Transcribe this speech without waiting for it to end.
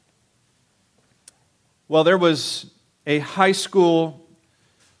Well, there was a high school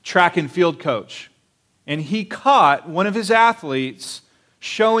track and field coach, and he caught one of his athletes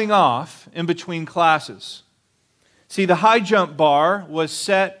showing off in between classes. See, the high jump bar was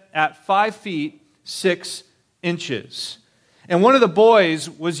set at 5 feet 6 inches. And one of the boys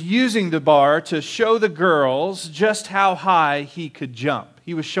was using the bar to show the girls just how high he could jump.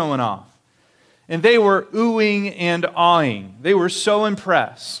 He was showing off. And they were oohing and awing. They were so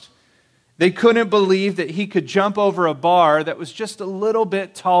impressed. They couldn't believe that he could jump over a bar that was just a little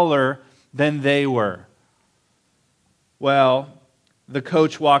bit taller than they were. Well, the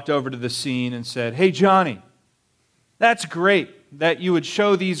coach walked over to the scene and said, "Hey, Johnny, that's great that you would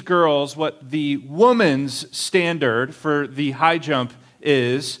show these girls what the woman's standard for the high jump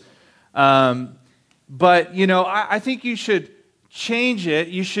is. But, I think you should change it.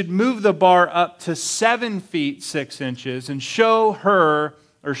 You should move the bar up to 7 feet 6 inches and show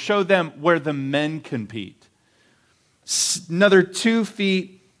them where the men compete. Another 2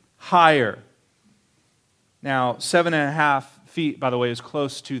 feet higher." Now, 7.5 feet, by the way, is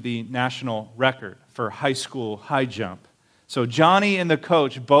close to the national record for high school high jump. So Johnny and the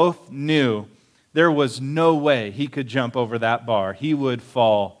coach both knew there was no way he could jump over that bar. He would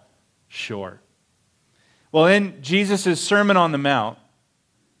fall short. Well, in Jesus' Sermon on the Mount,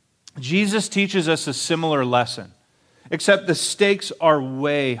 Jesus teaches us a similar lesson, except the stakes are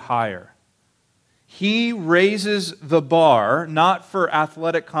way higher. He raises the bar not for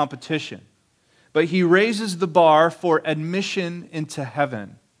athletic competition, but he raises the bar for admission into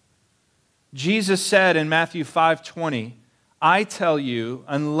heaven. Jesus said in Matthew 5:20, "I tell you,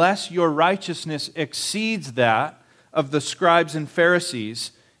 unless your righteousness exceeds that of the scribes and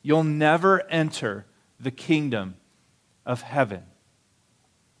Pharisees, you'll never enter the kingdom of heaven."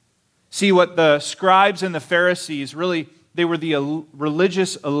 See, what the scribes and the Pharisees, really, they were the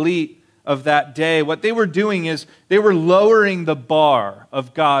religious elite of that day. What they were doing is they were lowering the bar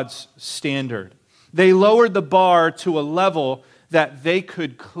of God's standard. They lowered the bar to a level that they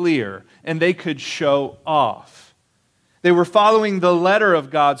could clear and they could show off. They were following the letter of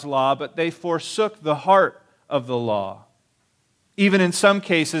God's law, but they forsook the heart of the law. Even in some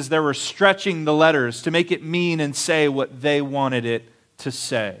cases, they were stretching the letters to make it mean and say what they wanted it to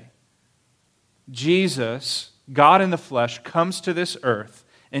say. Jesus, God in the flesh, comes to this earth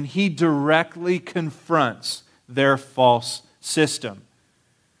and he directly confronts their false system.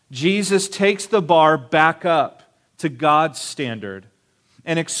 Jesus takes the bar back up to God's standard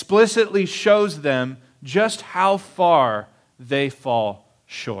and explicitly shows them just how far they fall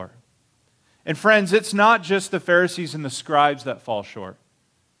short. And friends, it's not just the Pharisees and the scribes that fall short.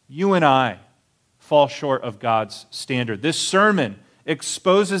 You and I fall short of God's standard. This sermon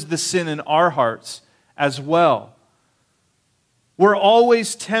exposes the sin in our hearts as well. We're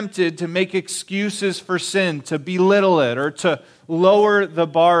always tempted to make excuses for sin, to belittle it, or to lower the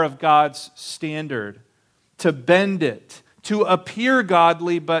bar of God's standard, to bend it, to appear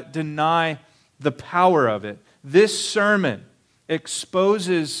godly but deny the power of it. This sermon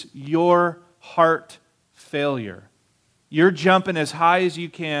exposes your heart failure. You're jumping as high as you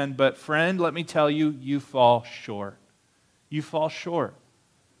can, but friend, let me tell you, you fall short. You fall short.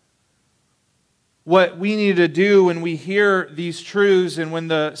 What we need to do when we hear these truths and when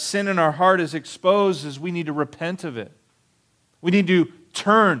the sin in our heart is exposed is we need to repent of it. We need to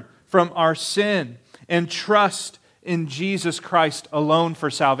turn from our sin and trust in Jesus Christ alone for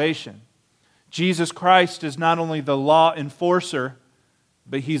salvation. Jesus Christ is not only the law enforcer,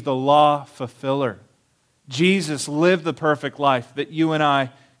 but he's the law fulfiller. Jesus lived the perfect life that you and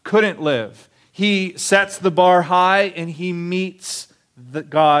I couldn't live. He sets the bar high and he meets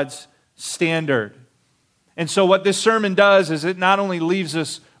God's standard. And so what this sermon does is it not only leaves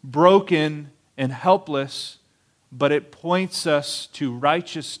us broken and helpless, but it points us to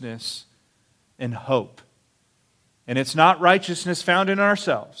righteousness and hope. And it's not righteousness found in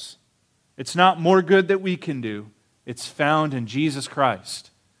ourselves. It's not more good that we can do. It's found in Jesus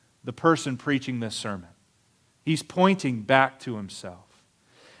Christ, the person preaching this sermon. He's pointing back to himself.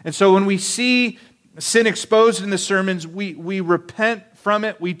 And so when we see sin exposed in the sermons, we repent from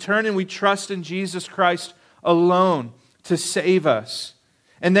it, we turn and we trust in Jesus Christ alone to save us.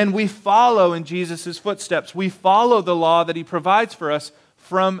 And then we follow in Jesus' footsteps. We follow the law that he provides for us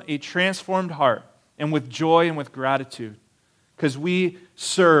from a transformed heart and with joy and with gratitude, because we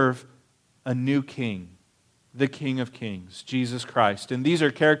serve a new King, the King of Kings, Jesus Christ. And these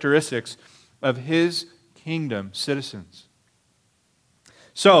are characteristics of his kingdom citizens.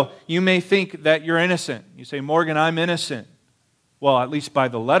 So, you may think that you're innocent. You say, "Morgan, I'm innocent." Well, at least by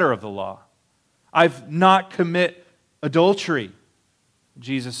the letter of the law. I've not commit adultery.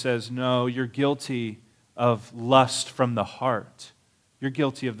 Jesus says, no, you're guilty of lust from the heart, you're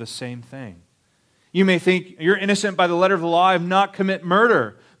guilty of the same thing. You may think you're innocent by the letter of the law, I have not commit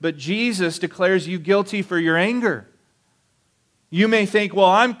murder, but Jesus declares you guilty for your anger. You may think, well,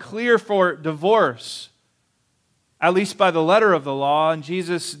 I'm clear for divorce, at least by the letter of the law, and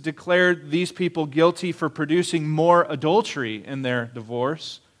Jesus declared these people guilty for producing more adultery in their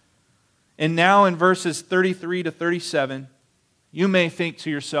divorce. And now in verses 33 to 37, you may think to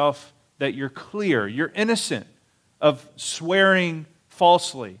yourself that you're clear, you're innocent of swearing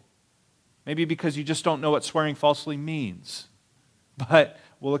falsely. Maybe because you just don't know what swearing falsely means. But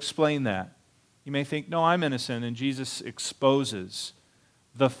we'll explain that. You may think, no, I'm innocent, and Jesus exposes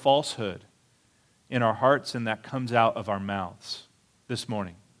the falsehood in our hearts, and that comes out of our mouths this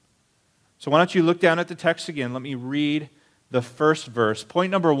morning. So why don't you look down at the text again. Let me read the first verse.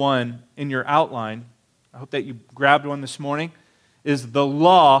 Point number 1 in your outline, I hope that you grabbed one this morning, is the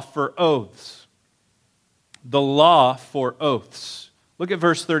law for oaths. The law for oaths. Look at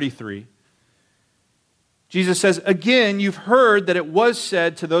verse 33. Jesus says, again, you've heard that it was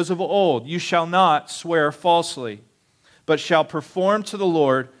said to those of old, you shall not swear falsely, but shall perform to the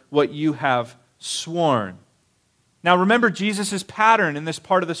Lord what you have sworn. Now remember Jesus' pattern in this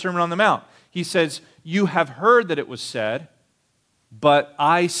part of the Sermon on the Mount. He says, you have heard that it was said, but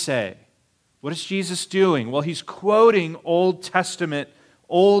I say. What is Jesus doing? Well, he's quoting Old Testament,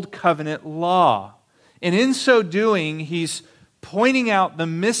 Old Covenant law. And in so doing, he's pointing out the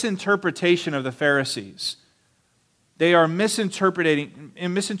misinterpretation of the Pharisees. They are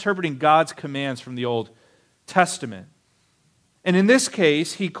misinterpreting God's commands from the Old Testament. And in this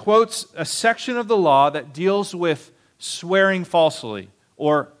case, he quotes a section of the law that deals with swearing falsely,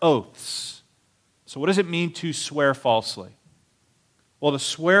 or oaths. So what does it mean to swear falsely? Well, to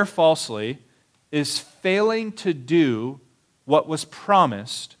swear falsely is failing to do what was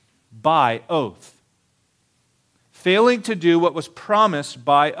promised by oath. Failing to do what was promised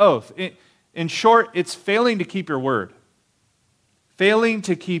by oath. In short, it's failing to keep your word. Failing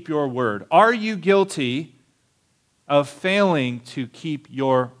to keep your word. Are you guilty of failing to keep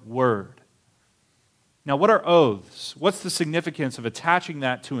your word? Now, what are oaths? What's the significance of attaching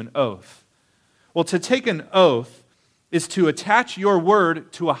that to an oath? Well, to take an oath is to attach your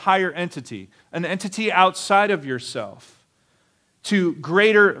word to a higher entity, an entity outside of yourself, to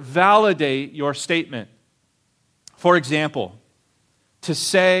greater validate your statement. For example, to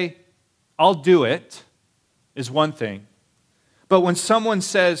say, I'll do it, is one thing. But when someone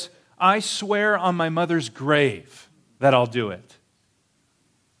says, I swear on my mother's grave that I'll do it,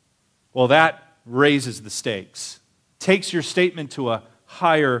 well, that raises the stakes. Takes your statement to a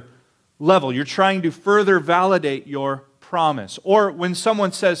higher level. You're trying to further validate your promise. Or when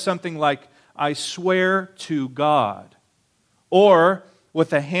someone says something like, I swear to God. Or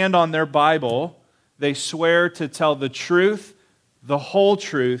with a hand on their Bible, they swear to tell the truth, the whole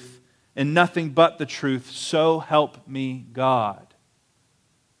truth, and nothing but the truth, so help me God.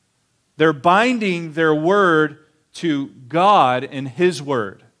 They're binding their word to God and His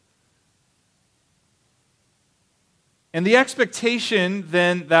word. And the expectation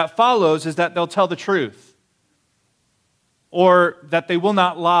then that follows is that they'll tell the truth, or that they will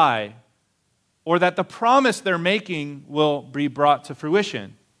not lie, or that the promise they're making will be brought to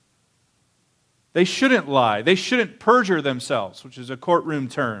fruition. They shouldn't lie. They shouldn't perjure themselves, which is a courtroom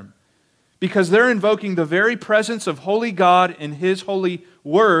term, because they're invoking the very presence of holy God and His holy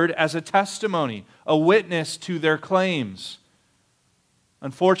word as a testimony, a witness to their claims.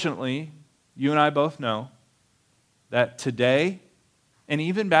 Unfortunately, you and I both know that today, and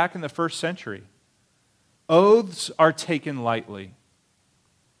even back in the first century, oaths are taken lightly.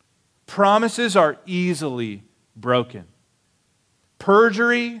 Promises are easily broken.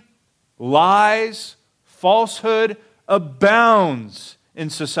 Perjury, lies, falsehood abounds in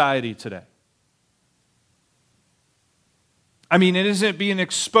society today. I mean, it isn't being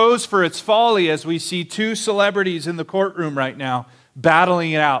exposed for its folly as we see two celebrities in the courtroom right now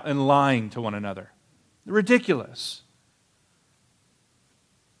battling it out and lying to one another. Ridiculous.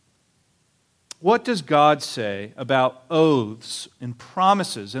 What does God say about oaths and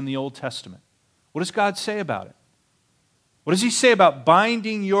promises in the Old Testament? What does God say about it? What does He say about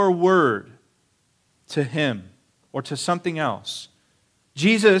binding your word to Him or to something else?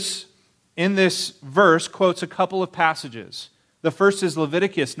 Jesus, in this verse, quotes a couple of passages. The first is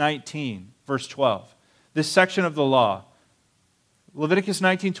Leviticus 19, verse 12. This section of the law. Leviticus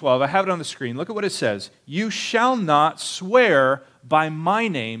 19:12. I have it on the screen. Look at what it says. You shall not swear by my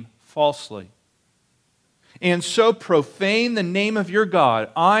name falsely, and so profane the name of your God.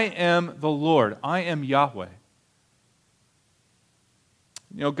 I am the Lord. I am Yahweh.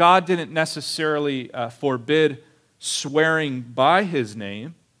 God didn't necessarily forbid swearing by his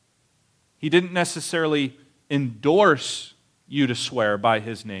name. He didn't necessarily endorse you to swear by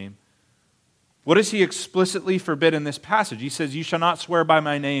his name. What does he explicitly forbid in this passage? He says, you shall not swear by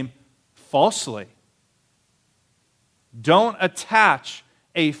my name falsely. Don't attach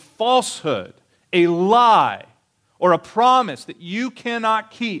a falsehood, a lie, or a promise that you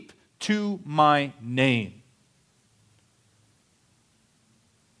cannot keep to my name.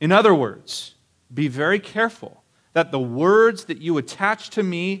 In other words, be very careful that the words that you attach to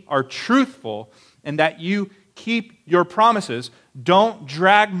me are truthful and that you keep your promises. Don't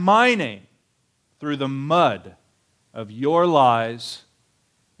drag my name through the mud of your lies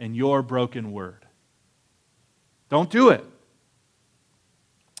and your broken word. Don't do it.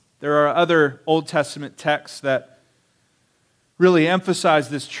 There are other Old Testament texts that really emphasize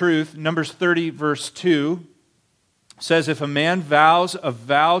this truth. Numbers 30, verse 2 says, if a man vows a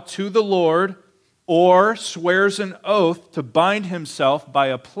vow to the Lord or swears an oath to bind himself by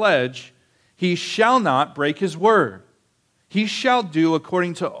a pledge, he shall not break his word. He shall do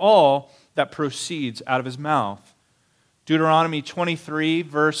according to all that proceeds out of his mouth. Deuteronomy 23,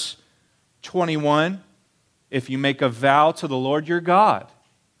 verse 21, if you make a vow to the Lord your God,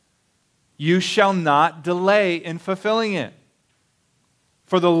 you shall not delay in fulfilling it.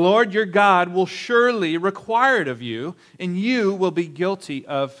 For the Lord your God will surely require it of you, and you will be guilty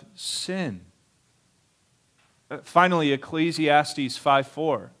of sin. Finally, Ecclesiastes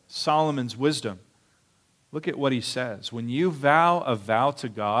 5:4, Solomon's wisdom. Look at what he says. When you vow a vow to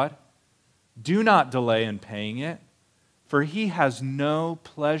God, do not delay in paying it, for he has no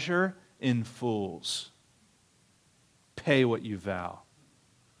pleasure in fools. Pay what you vow.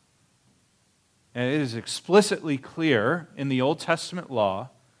 And it is explicitly clear in the Old Testament law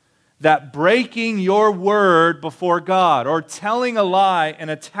that breaking your word before God or telling a lie and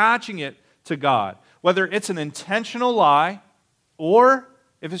attaching it to God, whether it's an intentional lie or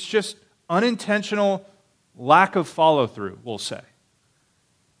if it's just unintentional lack of follow-through, we'll say,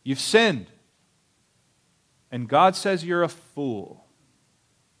 you've sinned. And God says you're a fool.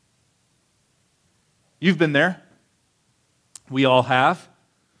 You've been there. We all have.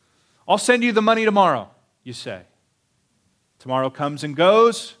 I'll send you the money tomorrow, you say. Tomorrow comes and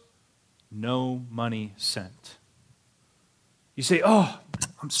goes, no money sent. You say, oh,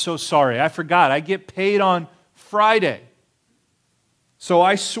 I'm so sorry, I forgot. I get paid on Friday. So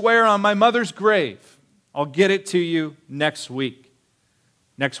I swear on my mother's grave, I'll get it to you next week.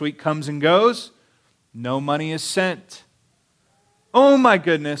 Next week comes and goes, no money is sent. Oh my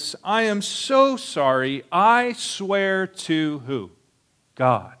goodness, I am so sorry. I swear to who?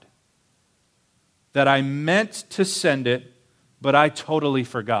 God. That I meant to send it, but I totally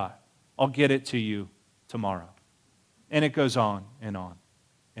forgot. I'll get it to you tomorrow. And it goes on and on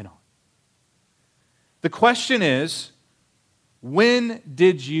and on. The question is, when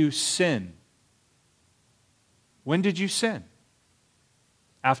did you sin? When did you sin?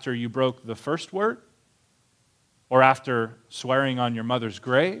 After you broke the first word? Or after swearing on your mother's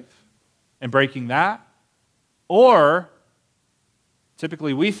grave and breaking that? Or,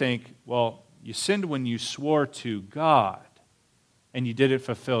 typically we think, well, you sinned when you swore to God and you didn't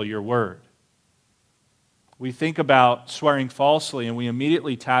fulfill your word. We think about swearing falsely and we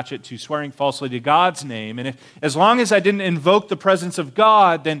immediately attach it to swearing falsely to God's name. And as long as I didn't invoke the presence of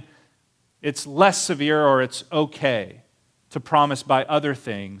God, then it's less severe or it's okay to promise by other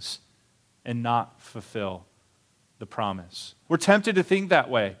things and not fulfill the promise. We're tempted to think that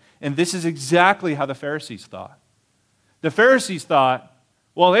way. And this is exactly how the Pharisees thought. The Pharisees thought,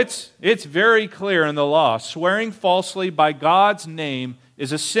 well, it's very clear in the law. Swearing falsely by God's name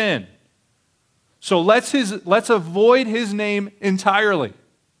is a sin. So let's avoid his name entirely.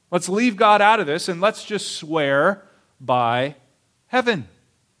 Let's leave God out of this and let's just swear by heaven.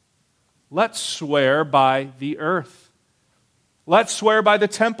 Let's swear by the earth. Let's swear by the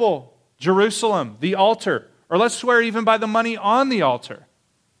temple, Jerusalem, the altar. Or let's swear even by the money on the altar.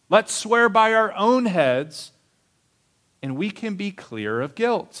 Let's swear by our own heads, and we can be clear of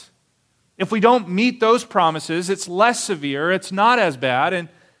guilt. If we don't meet those promises, it's less severe, it's not as bad,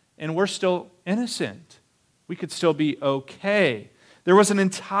 and we're still innocent. We could still be okay. There was an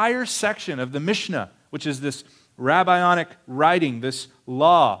entire section of the Mishnah, which is this rabbinic writing, this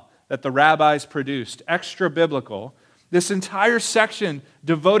law that the rabbis produced, extra biblical. This entire section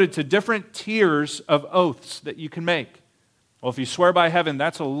devoted to different tiers of oaths that you can make. Well, if you swear by heaven,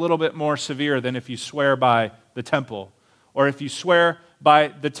 that's a little bit more severe than if you swear by the temple. Or if you swear by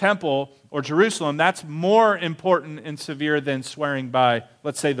the temple or Jerusalem, that's more important and severe than swearing by,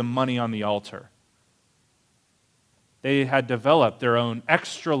 let's say, the money on the altar. They had developed their own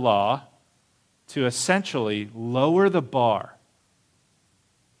extra law to essentially lower the bar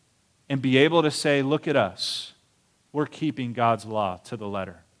and be able to say, look at us. We're keeping God's law to the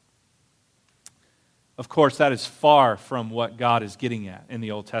letter. Of course, that is far from what God is getting at in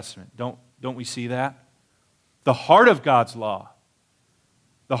the Old Testament. Don't we see that? The heart of God's law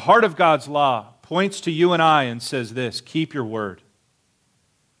points to you and I and says this: keep your word.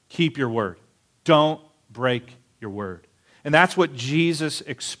 Keep your word. Don't break your word. And that's what Jesus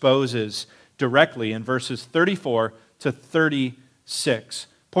exposes directly in verses 34 to 36.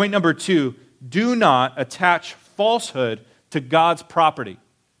 Point number 2, do not attach falsehood to God's property.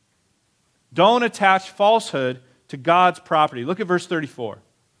 Don't attach falsehood to God's property. Look at verse 34.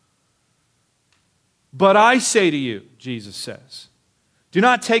 But I say to you, Jesus says, do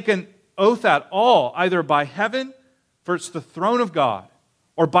not take an oath at all, either by heaven, for it's the throne of God,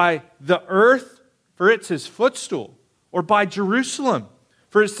 or by the earth, for it's his footstool, or by Jerusalem,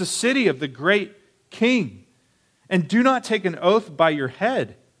 for it's the city of the great king. And do not take an oath by your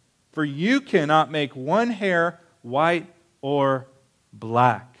head, for you cannot make one hair white or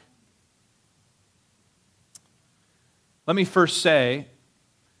black. Let me first say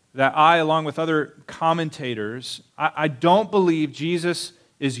that I, along with other commentators, I don't believe Jesus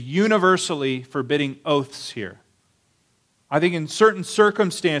is universally forbidding oaths here. I think in certain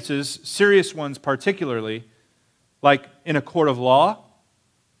circumstances, serious ones particularly, like in a court of law,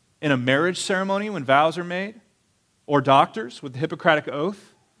 in a marriage ceremony when vows are made, or doctors with the Hippocratic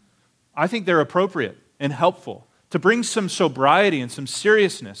Oath, I think they're appropriate and helpful to bring some sobriety and some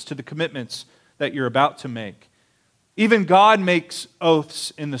seriousness to the commitments that you're about to make. Even God makes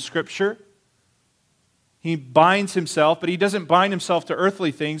oaths in the Scripture. He binds himself, but he doesn't bind himself to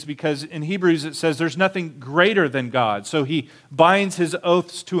earthly things because in Hebrews it says there's nothing greater than God. So he binds his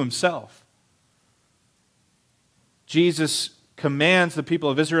oaths to himself. Jesus commands the people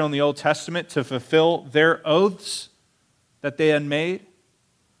of Israel in the Old Testament to fulfill their oaths that they had made.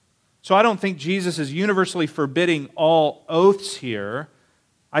 So I don't think Jesus is universally forbidding all oaths here.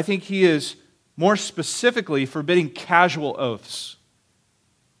 I think he is more specifically forbidding casual oaths.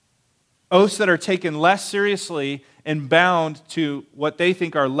 Oaths that are taken less seriously and bound to what they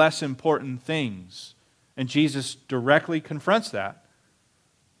think are less important things. And Jesus directly confronts that.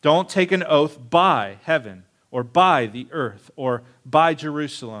 Don't take an oath by heaven, or by the earth, or by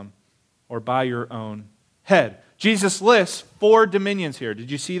Jerusalem, or by your own head. Jesus lists 4 dominions here.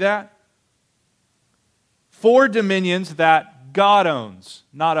 Did you see that? 4 dominions that God owns,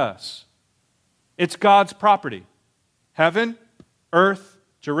 not us. It's God's property. Heaven, earth,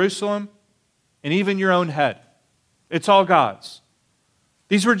 Jerusalem, and even your own head. It's all God's.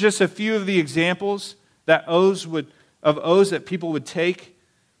 These were just a few of the examples that oaths that people would take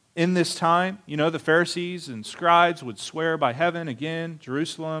in this time. You know, the Pharisees and scribes would swear by heaven, again,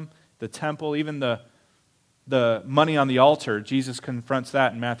 Jerusalem, the temple, even the money on the altar. Jesus confronts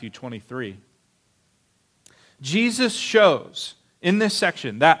that in Matthew 23. Jesus shows in this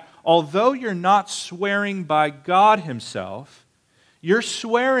section that although you're not swearing by God himself, you're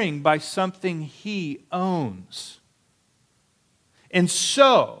swearing by something he owns. And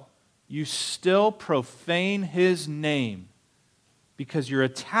so, you still profane his name because you're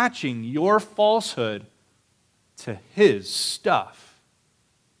attaching your falsehood to his stuff.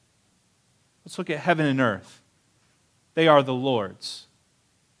 Let's look at heaven and earth. They are the Lord's.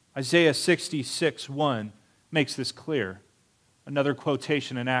 Isaiah 66:1 makes this clear. Another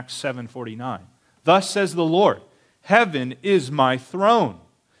quotation in Acts 7:49. Thus says the Lord, heaven is my throne,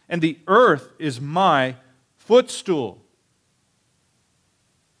 and the earth is my footstool.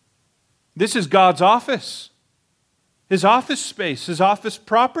 This is God's office. His office space, his office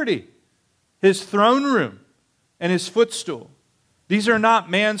property, his throne room, and his footstool. These are not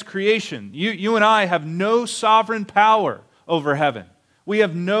man's creation. You and I have no sovereign power over heaven. We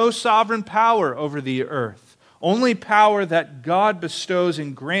have no sovereign power over the earth. Only power that God bestows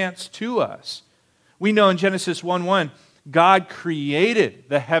and grants to us. We know in Genesis 1:1, God created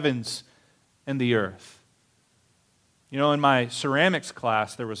the heavens and the earth. You know, in my ceramics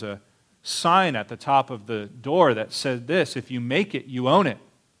class, there was a sign at the top of the door that said this: if you make it, you own it.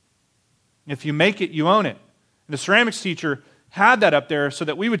 If you make it, you own it. And the ceramics teacher had that up there so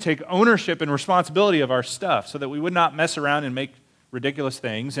that we would take ownership and responsibility of our stuff, so that we would not mess around and make ridiculous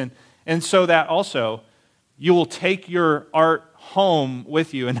things, and so that also you will take your art home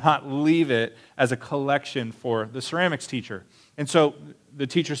with you and not leave it as a collection for the ceramics teacher. And so the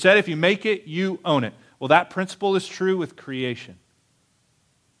teacher said, if you make it, you own it. Well, that principle is true with creation.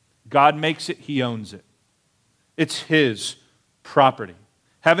 God makes it, he owns it. It's his property.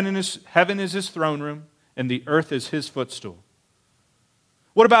 Heaven is his throne room, and the earth is his footstool.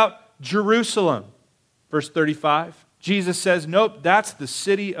 What about Jerusalem? Verse 35, Jesus says, nope, that's the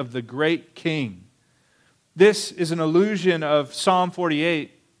city of the great king. This is an allusion of Psalm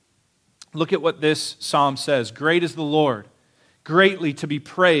 48. Look at what this psalm says. Great is the Lord, greatly to be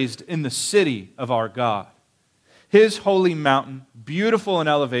praised in the city of our God. His holy mountain, beautiful in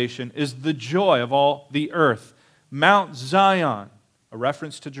elevation, is the joy of all the earth. Mount Zion, a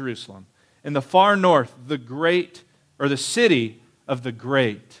reference to Jerusalem. In the far north, the city of the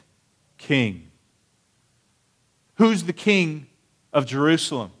great king. Who's the king of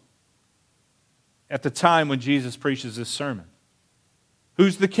Jerusalem at the time when Jesus preaches this sermon?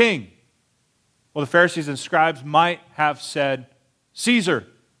 Who's the king? Well, the Pharisees and scribes might have said, Caesar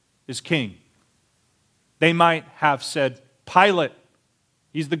is king. They might have said, Pilate,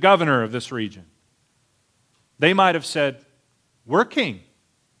 he's the governor of this region. They might have said, we're king.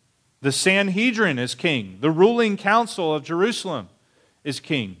 The Sanhedrin is king. The ruling council of Jerusalem is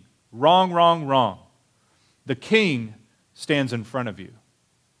king. Wrong, wrong, wrong. The king stands in front of you.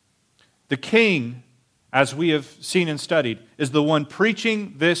 The king, as we have seen and studied, is the one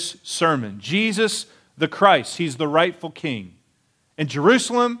preaching this sermon. Jesus the Christ, he's the rightful king. And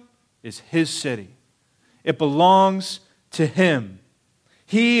Jerusalem is his city. It belongs to him.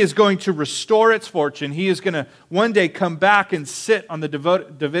 He is going to restore its fortune. He is going to one day come back and sit on the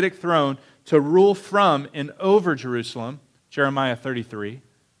Davidic throne to rule from and over Jerusalem, Jeremiah 33.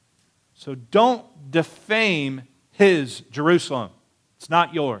 So don't defame his Jerusalem. It's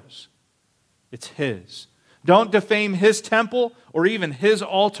not yours. It's his. Don't defame his temple or even his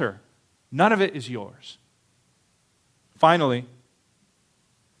altar. None of it is yours. Finally,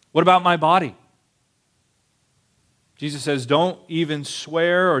 what about my body? Jesus says, don't even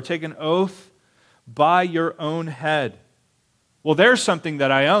swear or take an oath by your own head. Well, there's something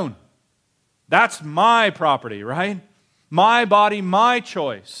that I own. That's my property, right? My body, my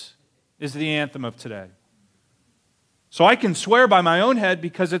choice is the anthem of today. So I can swear by my own head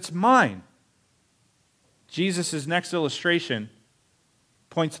because it's mine. Jesus' next illustration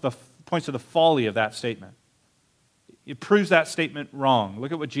points to the folly of that statement. It proves that statement wrong.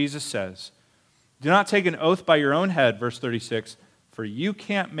 Look at what Jesus says. Do not take an oath by your own head, verse 36, for you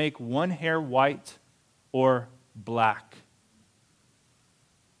can't make one hair white or black.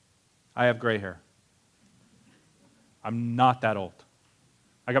 I have gray hair. I'm not that old.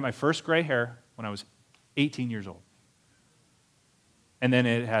 I got my first gray hair when I was 18 years old. And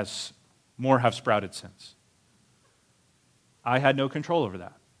then more have sprouted since. I had no control over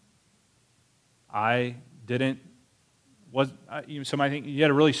that. Somebody think you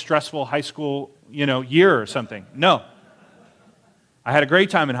had a really stressful high school, year or something. No. I had a great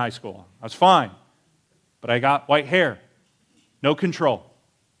time in high school. I was fine. But I got white hair. No control.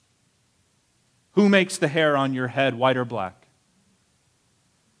 Who makes the hair on your head white or black?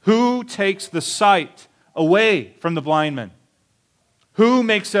 Who takes the sight away from the blind man? Who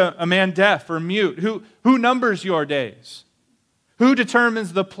makes a man deaf or mute? Who numbers your days? Who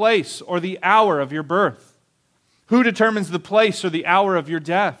determines the place or the hour of your birth? Who determines the place or the hour of your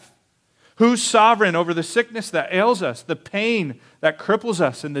death? Who's sovereign over the sickness that ails us, the pain that cripples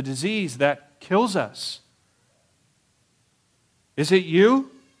us, and the disease that kills us? Is it you?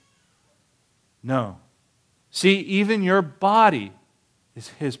 No. See, even your body is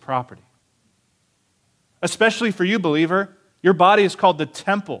his property. Especially for you, believer, your body is called the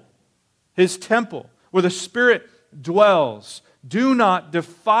temple, his temple, where the Spirit dwells. Do not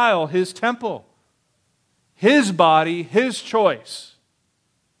defile his temple. His body, his choice.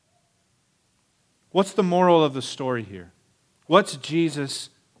 What's the moral of the story here? What's Jesus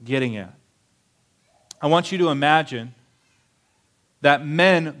getting at? I want you to imagine that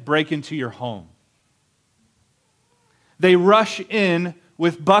men break into your home. They rush in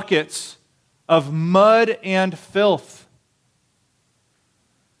with buckets of mud and filth.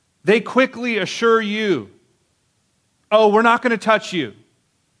 They quickly assure you, oh, we're not going to touch you.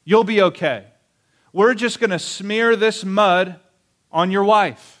 You'll be okay. We're just going to smear this mud on your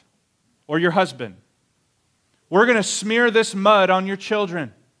wife or your husband. We're going to smear this mud on your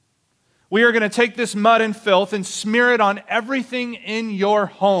children. We are going to take this mud and filth and smear it on everything in your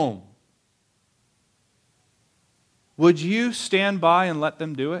home. Would you stand by and let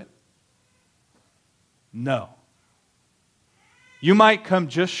them do it? No. You might come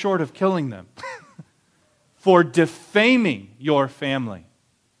just short of killing them for defaming your family,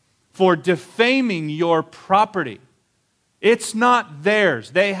 for defaming your property. It's not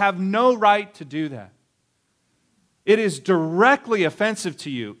theirs. They have no right to do that. It is directly offensive to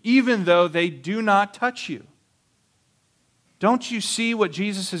you, even though they do not touch you. Don't you see what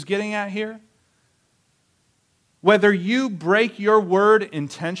Jesus is getting at here? Whether you break your word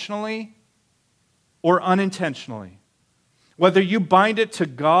intentionally or unintentionally, whether you bind it to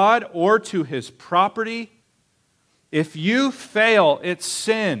God or to His property, if you fail, it's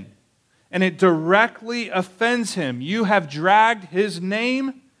sin, and it directly offends Him. You have dragged His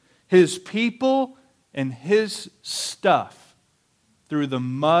name, His people, and His stuff through the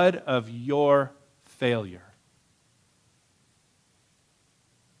mud of your failure.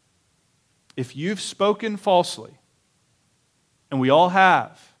 If you've spoken falsely, and we all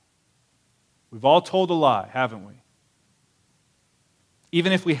have, we've all told a lie, haven't we?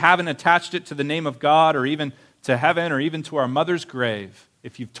 Even if we haven't attached it to the name of God or even to heaven or even to our mother's grave,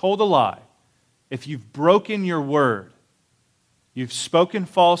 if you've told a lie, if you've broken your word, you've spoken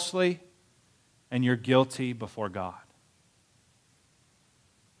falsely, and you're guilty before God.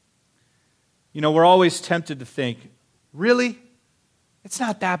 You know, we're always tempted to think, really? It's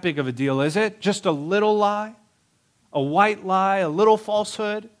not that big of a deal, is it? Just a little lie? A white lie? A little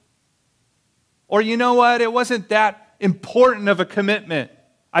falsehood? Or you know what? It wasn't that important of a commitment.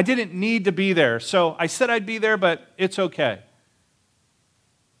 I didn't need to be there, so I said I'd be there, but it's okay.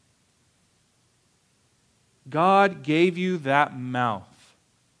 God gave you that mouth,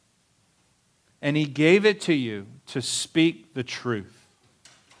 and He gave it to you to speak the truth.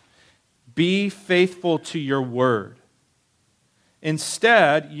 Be faithful to your word.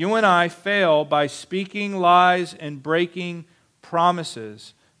 Instead, you and I fail by speaking lies and breaking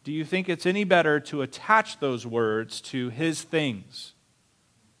promises. Do you think it's any better to attach those words to His things?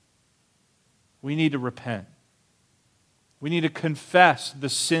 We need to repent. We need to confess the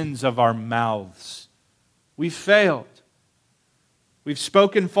sins of our mouths. We've failed. We've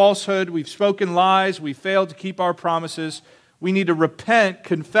spoken falsehood. We've spoken lies. We failed to keep our promises. We need to repent,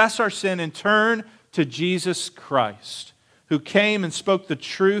 confess our sin, and turn to Jesus Christ, who came and spoke the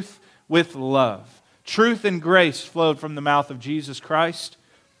truth with love. Truth and grace flowed from the mouth of Jesus Christ.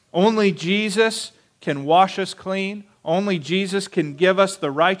 Only Jesus can wash us clean. Only Jesus can give us the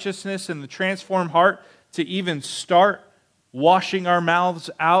righteousness and the transformed heart to even start washing our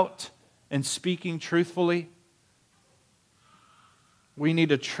mouths out and speaking truthfully. We need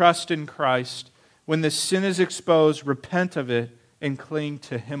to trust in Christ. When the sin is exposed, repent of it and cling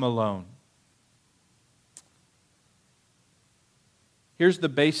to Him alone. Here's the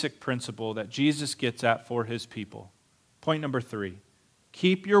basic principle that Jesus gets at for His people. Point number 3.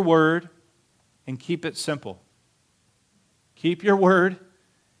 Keep your word and keep it simple. Keep your word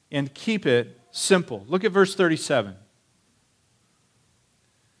and keep it simple. Look at verse 37.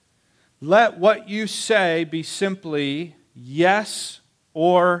 Let what you say be simply yes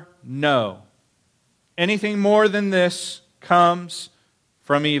or no. Anything more than this comes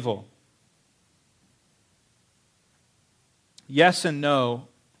from evil. Yes and no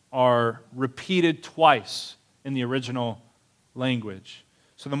are repeated twice in the original language.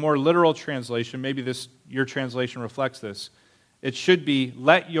 So the more literal translation, maybe your translation reflects this. It should be,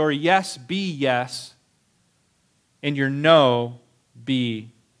 let your yes be yes, and your no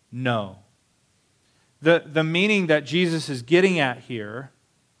be no. The meaning that Jesus is getting at here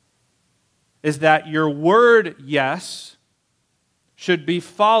is that your word yes should be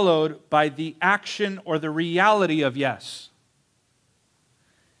followed by the action or the reality of yes.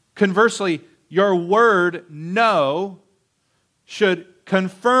 Conversely, your word no should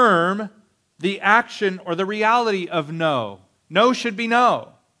confirm the action or the reality of no. No should be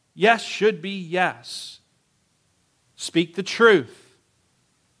no. Yes should be yes. Speak the truth.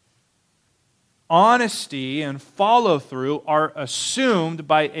 Honesty and follow-through are assumed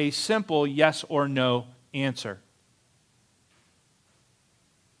by a simple yes or no answer.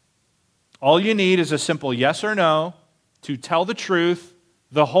 All you need is a simple yes or no to tell the truth,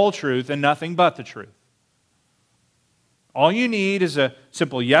 the whole truth, and nothing but the truth. All you need is a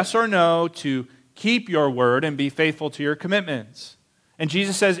simple yes or no to keep your word and be faithful to your commitments. And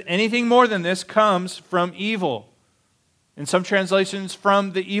Jesus says anything more than this comes from evil. In some translations,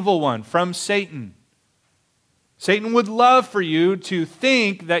 from the evil one, from Satan. Satan would love for you to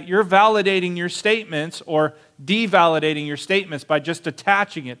think that you're validating your statements or devalidating your statements by just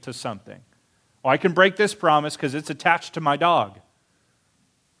attaching it to something. Oh, I can break this promise because it's attached to my dog.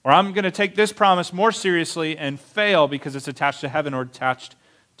 Or I'm going to take this promise more seriously and fail because it's attached to heaven or attached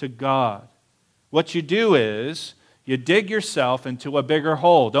to God. What you do is you dig yourself into a bigger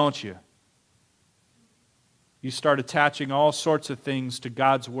hole, don't you? You start attaching all sorts of things to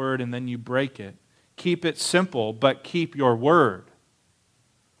God's word and then you break it. Keep it simple, but keep your word.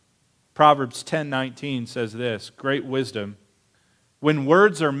 Proverbs 10:19 says this, great wisdom. When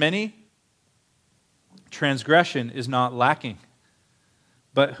words are many, transgression is not lacking.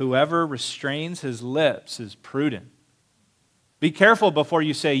 but whoever restrains his lips is prudent. Be careful before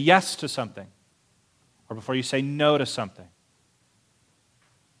you say yes to something or before you say no to something.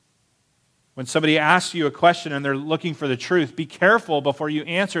 When somebody asks you a question and they're looking for the truth, be careful before you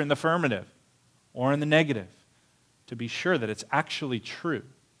answer in the affirmative or in the negative to be sure that it's actually true.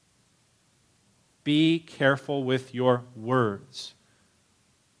 Be careful with your words.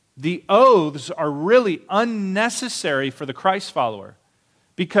 The oaths are really unnecessary for the Christ follower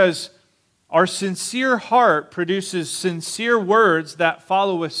because our sincere heart produces sincere words that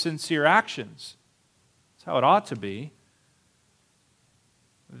follow with sincere actions. That's how it ought to be.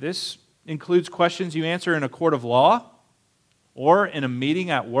 This includes questions you answer in a court of law, or in a meeting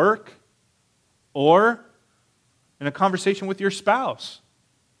at work, or in a conversation with your spouse.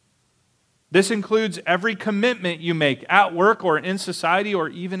 This includes every commitment you make at work or in society or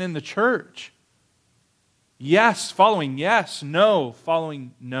even in the church. Yes, following yes, no,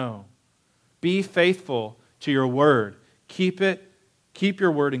 following no. Be faithful to your word. Keep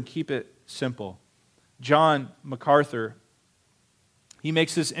your word and keep it simple. John MacArthur, he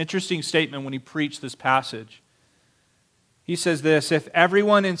makes this interesting statement when he preached this passage. He says this: if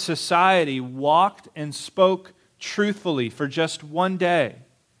everyone in society walked and spoke truthfully for just one day,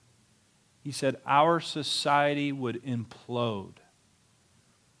 he said, our society would implode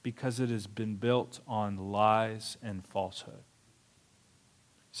because it has been built on lies and falsehood.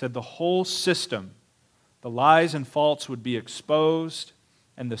 He said the whole system, the lies and faults would be exposed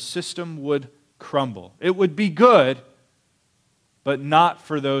and the system would crumble. It would be good, but not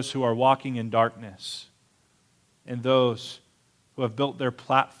for those who are walking in darkness and those who have built their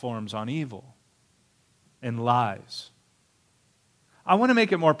platforms on evil and lies. I want to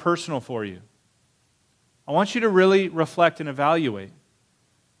make it more personal for you. I want you to really reflect and evaluate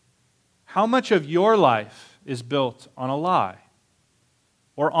how much of your life is built on a lie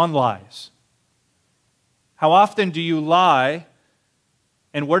or on lies. How often do you lie,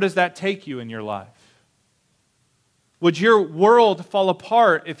 and where does that take you in your life? Would your world fall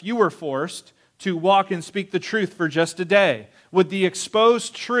apart if you were forced to walk and speak the truth for just a day? Would the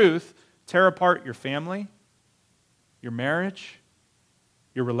exposed truth tear apart your family, your marriage,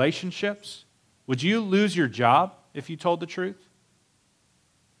 your relationships? Would you lose your job if you told the truth?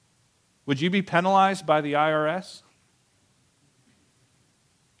 Would you be penalized by the IRS?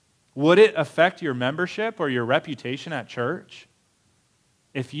 Would it affect your membership or your reputation at church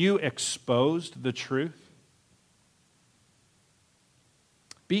if you exposed the truth?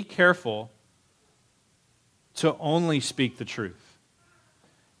 Be careful to only speak the truth.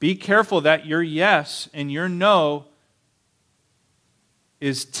 Be careful that your yes and your no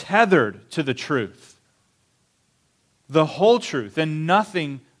is tethered to the truth, the whole truth, and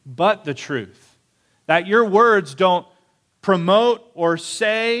nothing but the truth. That your words don't promote or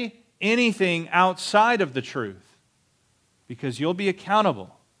say anything outside of the truth, because you'll be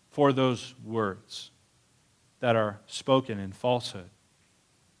accountable for those words that are spoken in falsehood.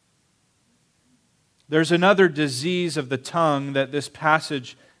 There's another disease of the tongue that this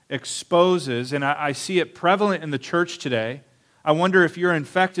passage exposes, and I see it prevalent in the church today. I wonder if you're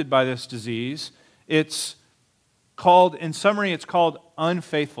infected by this disease. It's called, in summary, it's called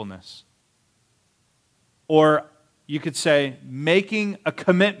unfaithfulness. Or you could say making a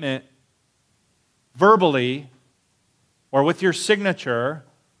commitment verbally or with your signature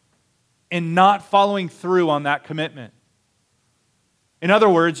and not following through on that commitment. In other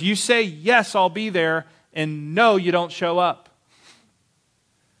words, you say, yes, I'll be there, and no, you don't show up.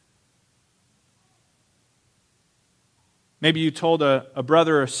 Maybe you told a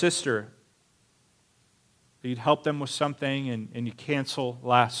brother or sister that you'd help them with something and you cancel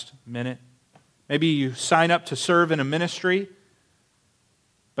last minute. Maybe you sign up to serve in a ministry,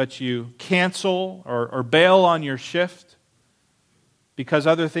 but you cancel or bail on your shift because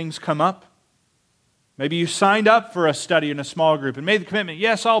other things come up. Maybe you signed up for a study in a small group and made the commitment,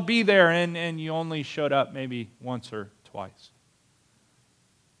 yes, I'll be there, and you only showed up maybe once or twice.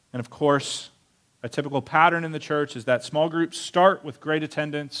 And of course, a typical pattern in the church is that small groups start with great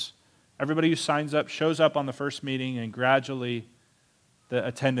attendance. Everybody who signs up shows up on the first meeting, and gradually the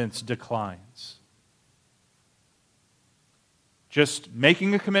attendance declines. Just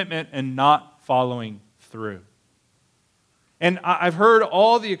making a commitment and not following through. And I've heard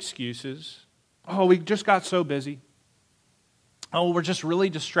all the excuses. Oh, we just got so busy. Oh, we're just really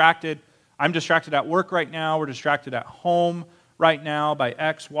distracted. I'm distracted at work right now. We're distracted at home right now by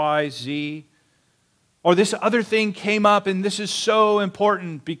X, Y, Z. Or this other thing came up and this is so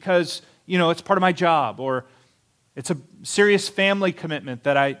important because, it's part of my job. Or it's a serious family commitment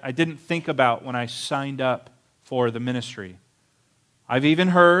that I didn't think about when I signed up for the ministry. I've even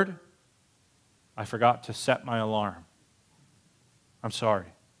heard, I forgot to set my alarm. I'm sorry.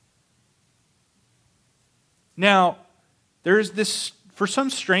 Now, there's this, for some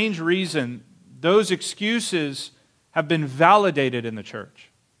strange reason, those excuses have been validated in the church.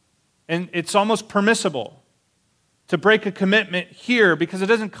 And it's almost permissible to break a commitment here because it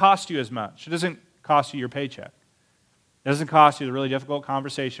doesn't cost you as much. It doesn't cost you your paycheck. It doesn't cost you the really difficult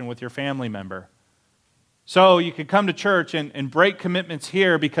conversation with your family member. So you could come to church and break commitments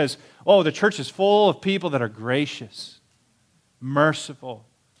here because, the church is full of people that are gracious, merciful,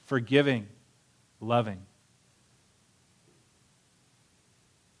 forgiving, loving.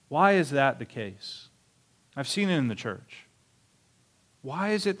 Why is that the case? I've seen it in the church. Why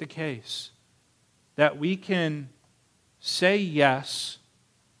is it the case that we can say yes,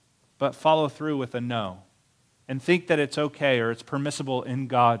 but follow through with a no, and think that it's okay or it's permissible in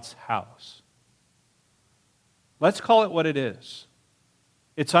God's house? Let's call it what it is.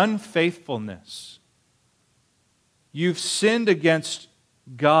 It's unfaithfulness. You've sinned against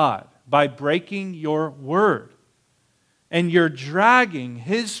God by breaking your word. And you're dragging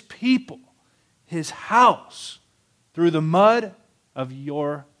His people, His house, through the mud of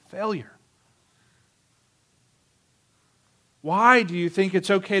your failure. Why do you think it's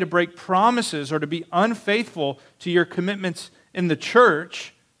okay to break promises or to be unfaithful to your commitments in the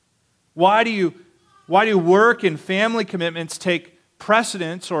church? Why do work and family commitments take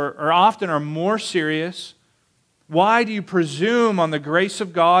precedence or often are more serious? Why do you presume on the grace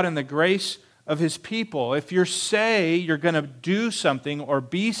of God and the grace of His people? If you say you're going to do something or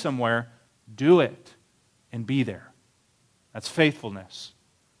be somewhere, do it and be there. That's faithfulness.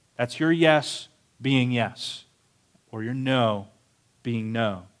 That's your yes being yes, or your no being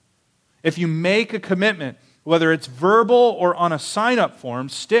no. If you make a commitment, whether it's verbal or on a sign-up form,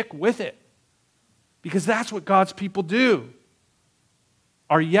 stick with it. Because that's what God's people do.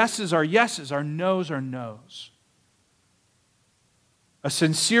 Our yeses are yeses, our nos are nos. A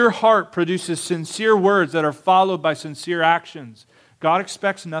sincere heart produces sincere words that are followed by sincere actions. God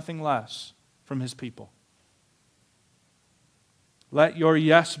expects nothing less from His people. Let your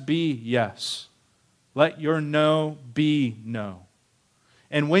yes be yes. Let your no be no.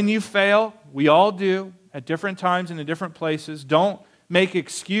 And when you fail, we all do, at different times and in different places, don't make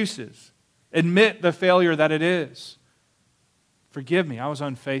excuses. Admit the failure that it is. Forgive me, I was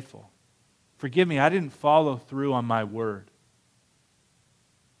unfaithful. Forgive me, I didn't follow through on my word.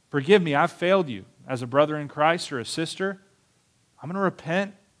 Forgive me, I've failed you as a brother in Christ or a sister. I'm going to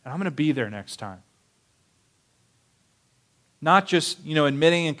repent and I'm going to be there next time. Not just,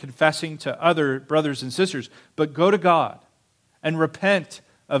 admitting and confessing to other brothers and sisters, but go to God and repent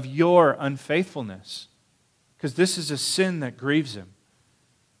of your unfaithfulness, because this is a sin that grieves Him.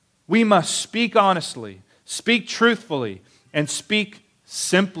 We must speak honestly, speak truthfully, and speak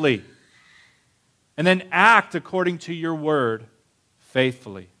simply, and then act according to your word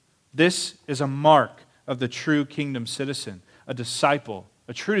faithfully. This is a mark of the true kingdom citizen, a disciple,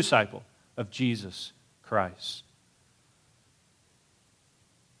 a true disciple of Jesus Christ.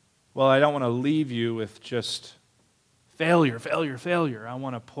 Well, I don't want to leave you with just failure, failure, failure. I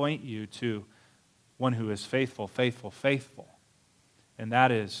want to point you to one who is faithful, faithful, faithful. And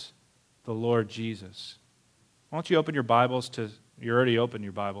that is the Lord Jesus. Why don't you open your Bibles to, you already opened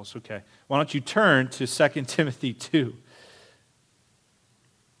your Bibles, okay. Why don't you turn to 2 Timothy 2.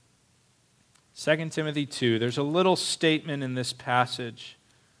 2 Timothy 2, there's a little statement in this passage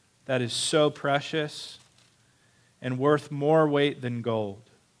that is so precious and worth more weight than gold.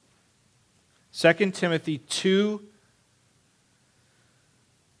 2 Timothy 2,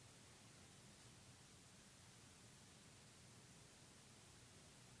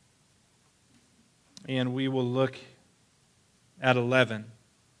 and we will look at 11.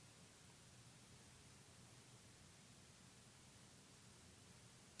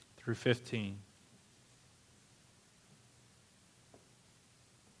 Through 15.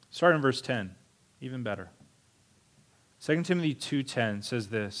 Start in verse 10, even better. 2 Timothy 2:10 says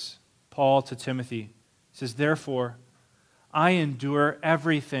this, Paul to Timothy says, "Therefore, I endure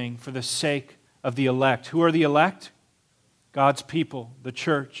everything for the sake of the elect." Who are the elect? God's people, the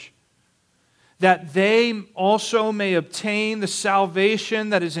church. "That they also may obtain the salvation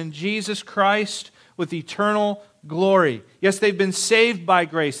that is in Jesus Christ with eternal glory." Yes, they've been saved by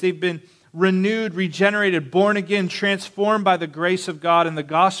grace. They've been renewed, regenerated, born again, transformed by the grace of God and the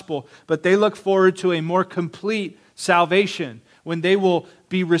gospel. But they look forward to a more complete salvation when they will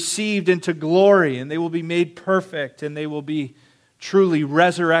be received into glory and they will be made perfect and they will be truly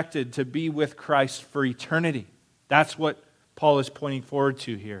resurrected to be with Christ for eternity. That's what Paul is pointing forward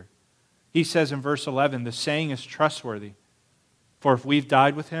to here. He says in verse 11, the saying is trustworthy. For if we've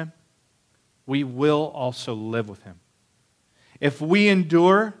died with him, we will also live with him. If we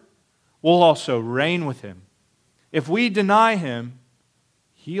endure, we'll also reign with him. If we deny him,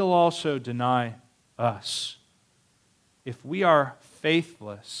 he'll also deny us. If we are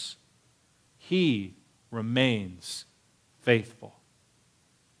faithless, he remains faithful.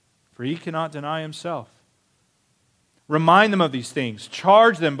 For he cannot deny himself. Remind them of these things.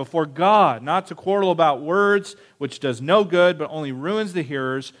 Charge them before God not to quarrel about words, which does no good but only ruins the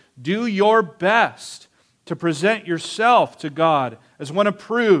hearers. Do your best to present yourself to God as one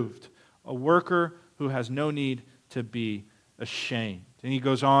approved, a worker who has no need to be ashamed. And he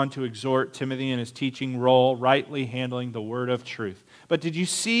goes on to exhort Timothy in his teaching role, rightly handling the word of truth. But did you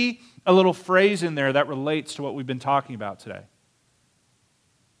see a little phrase in there that relates to what we've been talking about today?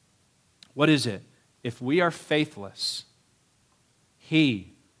 What is it? If we are faithless,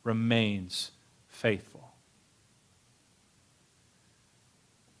 he remains faithful.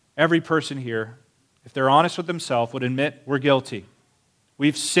 Every person here, if they're honest with themselves, would admit we're guilty.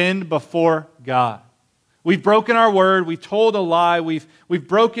 We've sinned before God. We've broken our word. We've told a lie. We've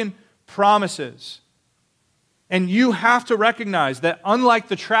broken promises. And you have to recognize that unlike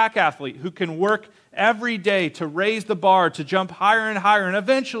the track athlete who can work every day to raise the bar, to jump higher and higher, and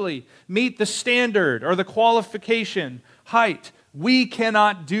eventually meet the standard or the qualification height, we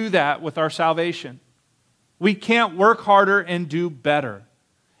cannot do that with our salvation. We can't work harder and do better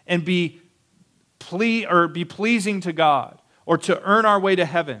and be pleasing to God or to earn our way to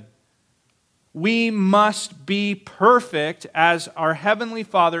heaven. We must be perfect as our Heavenly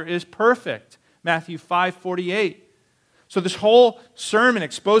Father is perfect. Matthew 5:48. So this whole sermon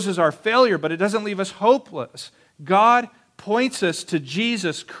exposes our failure, but it doesn't leave us hopeless. God points us to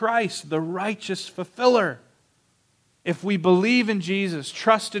Jesus Christ, the righteous fulfiller. If we believe in Jesus,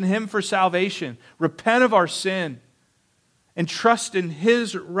 trust in him for salvation, repent of our sin, and trust in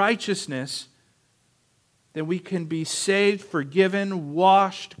his righteousness, then we can be saved, forgiven,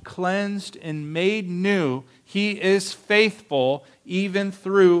 washed, cleansed, and made new. He is faithful even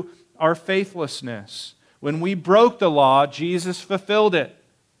through our faithlessness. When we broke the law, Jesus fulfilled it.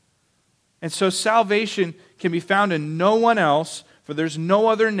 And so salvation can be found in no one else, for there's no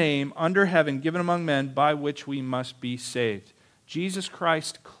other name under heaven given among men by which we must be saved. Jesus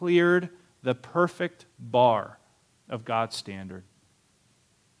Christ cleared the perfect bar of God's standard.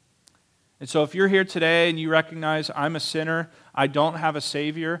 And so if you're here today and you recognize I'm a sinner, I don't have a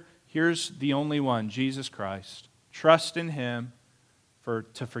Savior, here's the only one, Jesus Christ. Trust in him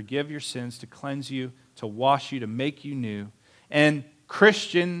to forgive your sins, to cleanse you, to wash you, to make you new. And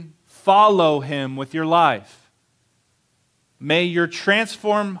Christian, follow him with your life. May your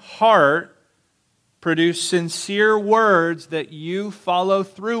transformed heart produce sincere words that you follow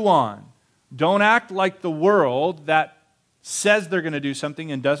through on. Don't act like the world that says they're going to do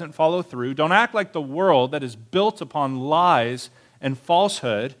something and doesn't follow through. Don't act like the world that is built upon lies and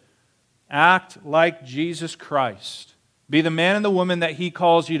falsehood. Act like Jesus Christ. Be the man and the woman that he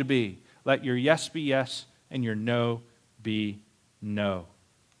calls you to be. Let your yes be yes and your no be no.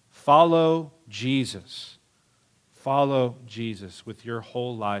 Follow Jesus. Follow Jesus with your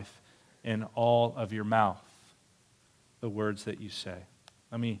whole life and all of your mouth, the words that you say.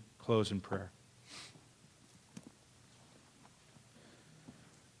 Let me close in prayer.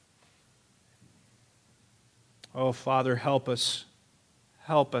 Oh, Father, help us.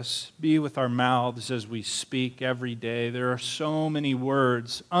 Help us be with our mouths as we speak every day. There are so many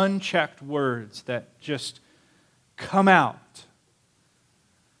words, unchecked words, that just come out.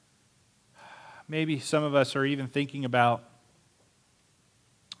 Maybe some of us are even thinking about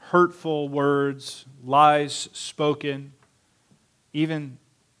hurtful words, lies spoken, even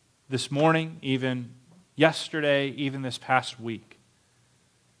this morning, even yesterday, even this past week.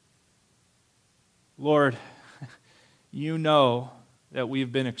 Lord, you know that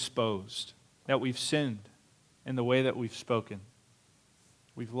we've been exposed, that we've sinned in the way that we've spoken.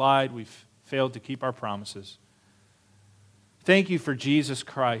 We've lied, we've failed to keep our promises. Thank you for Jesus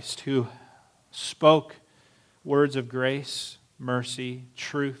Christ, who spoke words of grace, mercy,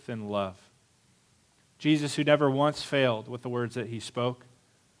 truth, and love. Jesus, who never once failed with the words that he spoke,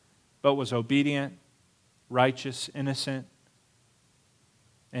 but was obedient, righteous, innocent,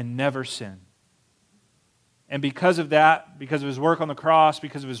 and never sinned. And because of that, because of his work on the cross,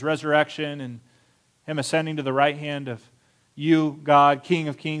 because of his resurrection and him ascending to the right hand of you, God, King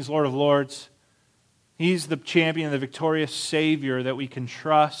of kings, Lord of lords, he's the champion, the victorious Savior that we can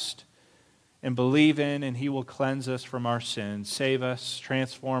trust and believe in, and he will cleanse us from our sins, save us,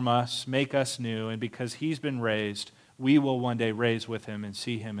 transform us, make us new. And because he's been raised, we will one day raise with him and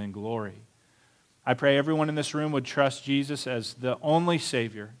see him in glory. I pray everyone in this room would trust Jesus as the only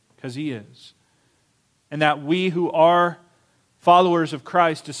Savior, because He is. And that we who are followers of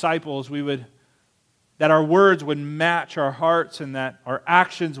Christ, disciples, that our words would match our hearts and that our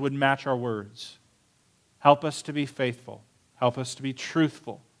actions would match our words. Help us to be faithful. Help us to be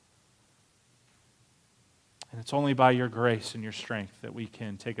truthful. And it's only by your grace and your strength that we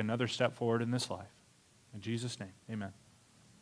can take another step forward in this life. In Jesus' name, amen.